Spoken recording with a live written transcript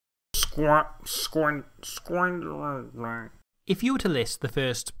If you were to list the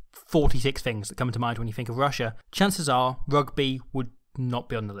first 46 things that come to mind when you think of Russia, chances are rugby would not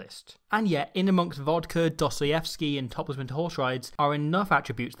be on the list. And yet, in amongst vodka, Dostoevsky and topless winter horse rides are enough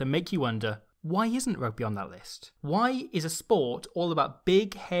attributes that make you wonder, why isn't rugby on that list? Why is a sport all about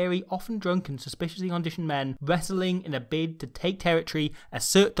big, hairy, often drunk and suspiciously auditioned men wrestling in a bid to take territory,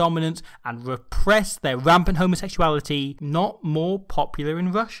 assert dominance, and repress their rampant homosexuality not more popular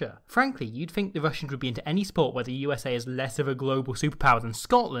in Russia? Frankly, you'd think the Russians would be into any sport where the USA is less of a global superpower than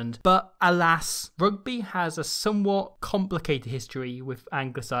Scotland, but alas, rugby has a somewhat complicated history with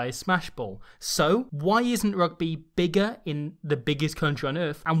anglicised smashball. So, why isn't rugby bigger in the biggest country on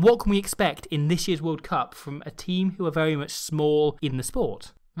earth, and what can we expect in this year's World Cup from a team who are very much small in the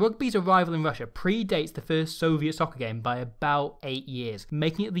sport? Rugby's arrival in Russia predates the first Soviet soccer game by about 8 years,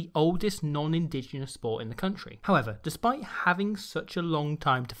 making it the oldest non-indigenous sport in the country. However, despite having such a long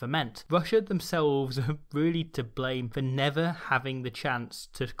time to ferment, Russia themselves are really to blame for never having the chance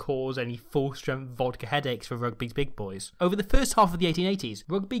to cause any full-strength vodka headaches for rugby's big boys. Over the first half of the 1880s,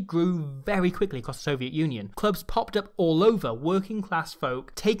 rugby grew very quickly across the Soviet Union. Clubs popped up all over, working-class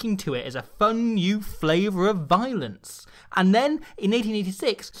folk taking to it as a fun new flavour of violence. And then, in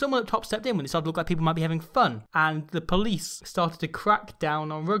 1886, someone up top stepped in when it started to look like people might be having fun, and the police started to crack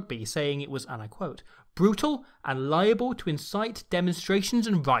down on rugby, saying it was, and I quote, brutal and liable to incite demonstrations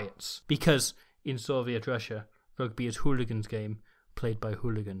and riots, because in Soviet Russia, rugby is hooligans' game played by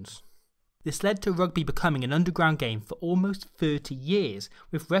hooligans. This led to rugby becoming an underground game for almost 30 years,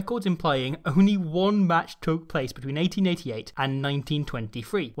 with records implying only one match took place between 1888 and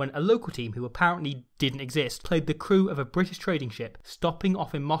 1923, when a local team who apparently didn't exist played the crew of a British trading ship stopping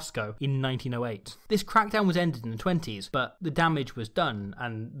off in Moscow in 1908. This crackdown was ended in the 20s, but the damage was done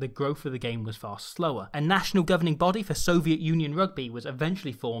and the growth of the game was far slower. A national governing body for Soviet Union rugby was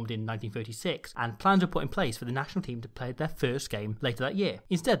eventually formed in 1936, and plans were put in place for the national team to play their first game later that year.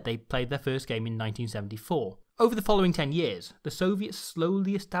 Instead, they played their first game in 1974. Over the following 10 years, the Soviets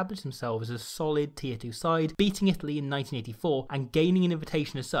slowly established themselves as a solid Tier 2 side, beating Italy in 1984 and gaining an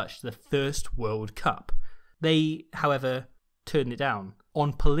invitation as such to the first World Cup. They, however, turned it down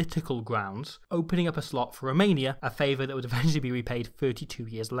on political grounds, opening up a slot for Romania, a favour that would eventually be repaid 32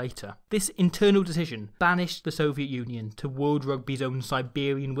 years later. This internal decision banished the Soviet Union to World Rugby's own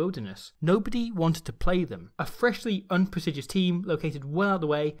Siberian wilderness. Nobody wanted to play them. A freshly unprestigious team located well out of the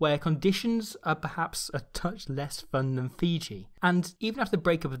way, where conditions are perhaps a touch less fun than Fiji. And even after the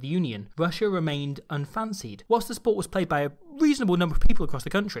breakup of the Union, Russia remained unfancied. Whilst the sport was played by a reasonable number of people across the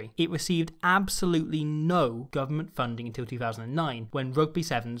country, it received absolutely no government funding until 2009, when Rugby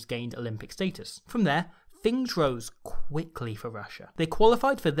Sevens gained Olympic status. From there, things rose quickly for Russia. They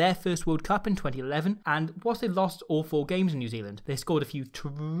qualified for their first World Cup in 2011, and whilst they lost all 4 games in New Zealand, they scored a few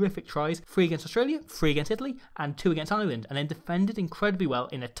terrific tries, 3 against Australia, 3 against Italy, and 2 against Ireland, and then defended incredibly well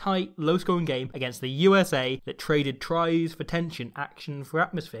in a tight, low-scoring game against the USA that traded tries for tension, action for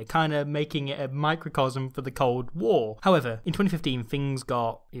atmosphere, kind of making it a microcosm for the Cold War. However, in 2015, things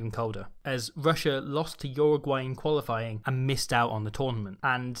got even colder, as Russia lost to Uruguay in qualifying and missed out on the tournament,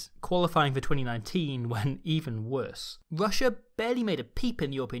 and qualifying for 2019 went even worse. Russia barely made a peep in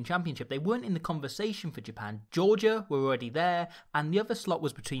the European Championship. They weren't in the conversation for Japan. Georgia were already there, and the other slot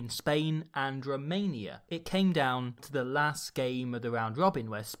was between Spain and Romania. It came down to the last game of the round robin,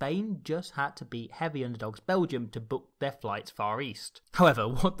 where Spain just had to beat heavy underdogs Belgium to book their flights far east. However,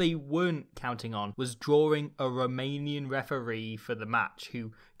 what they weren't counting on was drawing a Romanian referee for the match,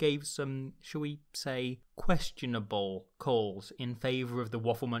 who gave some, shall we say, questionable calls in favour of the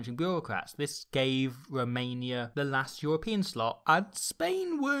waffle-munching bureaucrats. This gave Romania the last European slot, and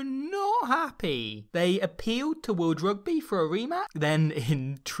Spain were not happy. They appealed to World Rugby for a rematch. Then,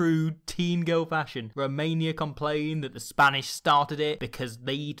 in true teen girl fashion, Romania complained that the Spanish started it because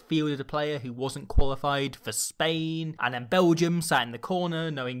they'd fielded a player who wasn't qualified for Spain, and then Belgium sat in the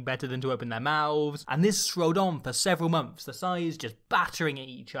corner knowing better than to open their mouths, and this rolled on for several months, the sides just battering at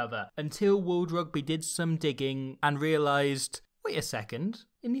each other, until World Rugby did some digging and realised, wait a second,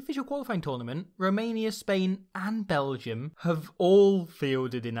 in the official qualifying tournament, Romania, Spain and Belgium have all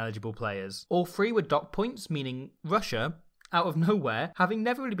fielded ineligible players. All 3 were dock points, meaning Russia, out of nowhere, having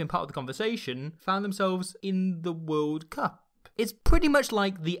never really been part of the conversation, found themselves in the World Cup. It's pretty much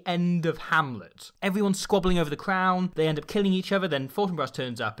like the end of Hamlet. Everyone's squabbling over the crown, they end up killing each other, then Fortinbras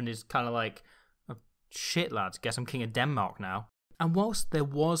turns up and is kind of like, oh, shit lads, guess I'm king of Denmark now. And whilst there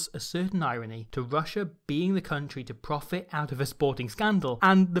was a certain irony to Russia being the country to profit out of a sporting scandal,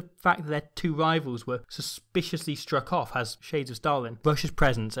 and the fact that their two rivals were suspiciously struck off as shades of Stalin, Russia's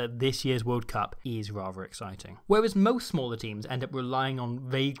presence at this year's World Cup is rather exciting. Whereas most smaller teams end up relying on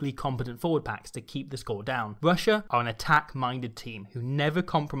vaguely competent forward packs to keep the score down, Russia are an attack-minded team who never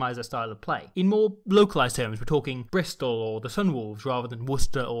compromise their style of play. In more localised terms, we're talking Bristol or the Sunwolves rather than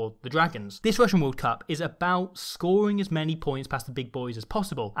Worcester or the Dragons. This Russian World Cup is about scoring as many points past the big boys as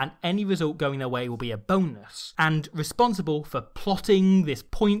possible, and any result going their way will be a bonus. And responsible for plotting this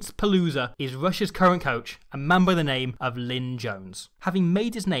points palooza is Russia's current coach, a man by the name of Lynn Jones. Having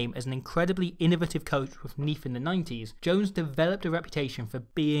made his name as an incredibly innovative coach with Neath in the 90s, Jones developed a reputation for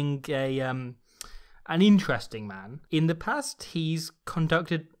being an interesting man. In the past, he's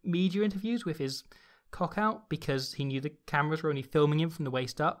conducted media interviews with his cock out because he knew the cameras were only filming him from the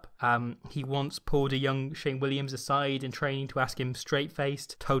waist up. He once pulled a young Shane Williams aside in training to ask him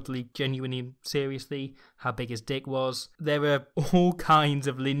straight-faced, totally genuinely and seriously, how big his dick was. There are all kinds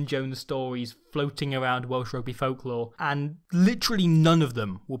of Lynn Jones stories floating around Welsh rugby folklore, and literally none of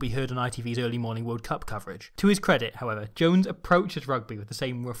them will be heard on ITV's early morning World Cup coverage. To his credit, however, Jones approaches rugby with the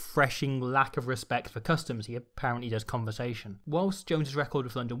same refreshing lack of respect for customs he apparently does conversation. Whilst Jones's record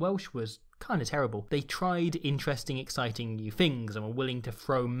with London Welsh was kind of terrible, they tried interesting, exciting new things and were willing to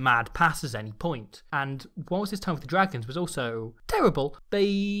throw mad passes at any point. And whilst his time with the Dragons was also terrible,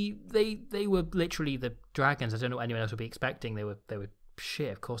 they were literally the Dragons. I don't know what anyone else would be expecting. They were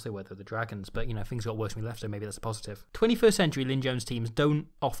shit, of course they were, they're the Dragons, but things got worse when we left, so maybe that's a positive. 21st century Lynn Jones teams don't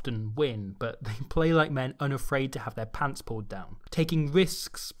often win, but they play like men unafraid to have their pants pulled down, taking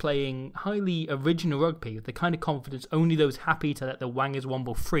risks, playing highly original rugby with the kind of confidence only those happy to let the wangers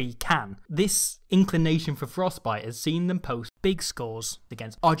womble free can. This inclination for frostbite has seen them post big scores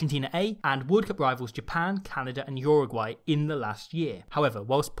against Argentina A and World Cup rivals Japan, Canada and Uruguay in the last year. However,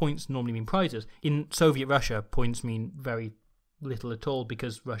 whilst points normally mean prizes, in Soviet Russia points mean very little at all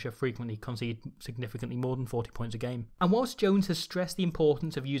because Russia frequently conceded significantly more than 40 points a game. And whilst Jones has stressed the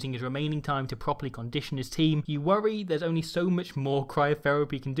importance of using his remaining time to properly condition his team, you worry there's only so much more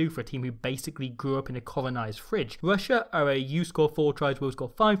cryotherapy can do for a team who basically grew up in a colonised fridge. Russia are a you score 4 tries, we'll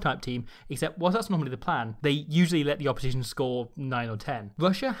score 5 type team, except whilst that's normally the plan, they usually let the opposition score 9 or 10.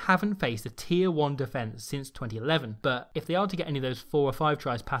 Russia haven't faced a tier 1 defence since 2011, but if they are to get any of those 4 or 5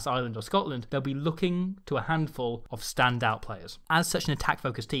 tries past Ireland or Scotland, they'll be looking to a handful of standout players. As such an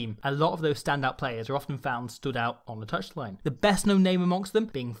attack-focused team, a lot of those standout players are often found stood out on the touchline. The best-known name amongst them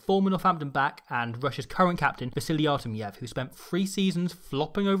being former Northampton back and Russia's current captain, Vasily Artemyev, who spent 3 seasons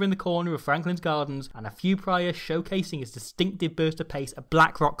flopping over in the corner of Franklin's Gardens and a few prior showcasing his distinctive burst of pace at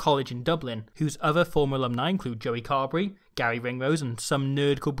Blackrock College in Dublin, whose other former alumni include Joey Carberry, Gary Ringrose and some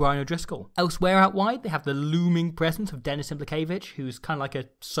nerd called Brian O'Driscoll. Elsewhere out wide, they have the looming presence of Denis Imblakevich, who's kind of like a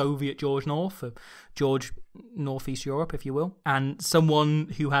Soviet George North, or George Northeast Europe, if you will, and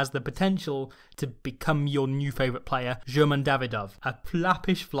someone who has the potential to become your new favourite player, German Davidov, a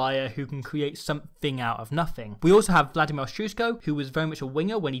flappish flyer who can create something out of nothing. We also have Vladimir Ostrushko, who was very much a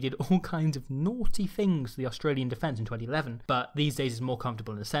winger when he did all kinds of naughty things to the Australian defence in 2011, but these days is more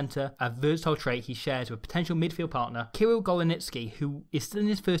comfortable in the centre, a versatile trait he shares with a potential midfield partner, Kirill Golonitsky, who is still in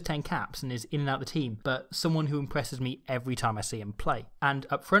his first 10 caps and is in and out of the team, but someone who impresses me every time I see him play. And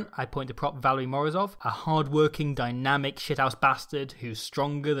up front, I point to prop Valery Morozov, a hard-working, dynamic shithouse bastard who's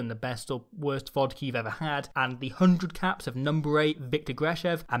stronger than the best or worst vodka you've ever had, and the 100 caps of number 8 Viktor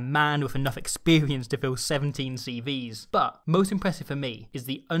Greshev, a man with enough experience to fill 17 CVs. But most impressive for me is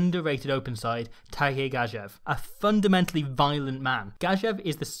the underrated open side, Taher Gajev, a fundamentally violent man. Gajev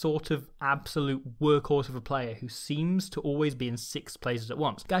is the sort of absolute workhorse of a player who seems to always be in 6 places at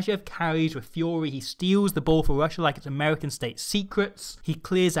once. Gajev carries with fury, he steals the ball for Russia like it's American state secrets, he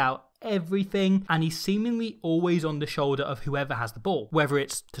clears out everything, and he's seemingly always on the shoulder of whoever has the ball, whether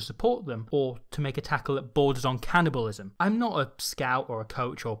it's to support them or to make a tackle that borders on cannibalism. I'm not a scout or a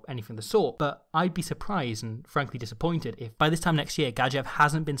coach or anything of the sort, but I'd be surprised and frankly disappointed if by this time next year Gajev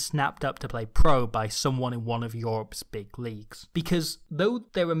hasn't been snapped up to play pro by someone in one of Europe's big leagues. Because though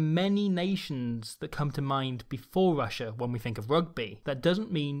there are many nations that come to mind before Russia when we think of rugby, that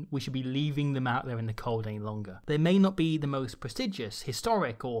doesn't mean we should be leaving them out there in the cold any longer. They may not be the most prestigious,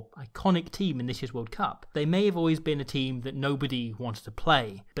 historic or iconic team in this year's World Cup. They may have always been a team that nobody wanted to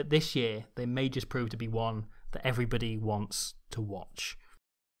play, but this year they may just prove to be one that everybody wants to watch.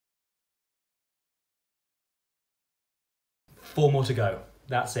 4 more to go.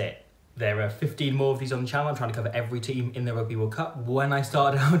 That's it. There are 15 more of these on the channel. I'm trying to cover every team in the Rugby World Cup. When I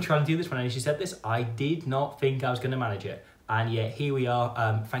started out trying to do this, when I initially said this, I did not think I was going to manage it. And yet here we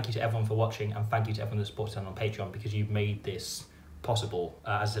are. Thank you to everyone for watching, and thank you to everyone that supports us on Patreon, because you've made this possible.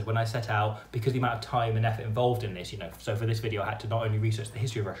 As I said, when I set out, because the amount of time and effort involved in this, so for this video I had to not only research the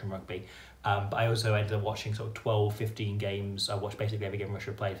history of Russian rugby, but I also ended up watching sort of 12, 15 games. I watched basically every game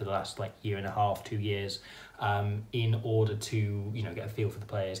Russia played for the last year and a half, 2 years, in order to get a feel for the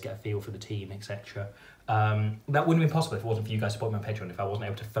players, get a feel for the team, etc. That wouldn't have been possible if it wasn't for you guys supporting me on Patreon, if I wasn't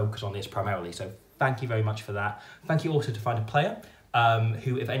able to focus on this primarily. So thank you very much for that. Thank you also to Find a Player,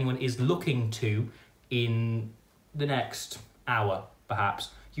 who, if anyone is looking to, in the next hour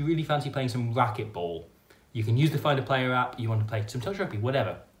perhaps, you really fancy playing some racquetball, you can use the Find a Player app. You want to play some touch rugby,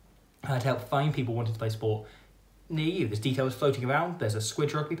 whatever, to help find people wanting to play sport near you. There's details floating around. There's a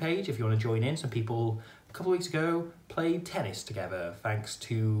Squidge Rugby page if you want to join in. Some people a couple of weeks ago played tennis together thanks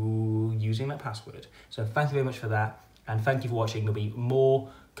to using that password. So thank you very much for that, and thank you for watching. There'll be more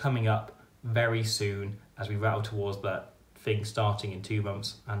coming up very soon as we rattle towards that thing starting in 2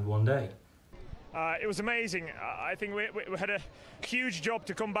 months and 1 day. It was amazing. I think we had a huge job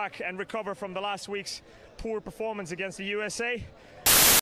to come back and recover from the last week's poor performance against the USA.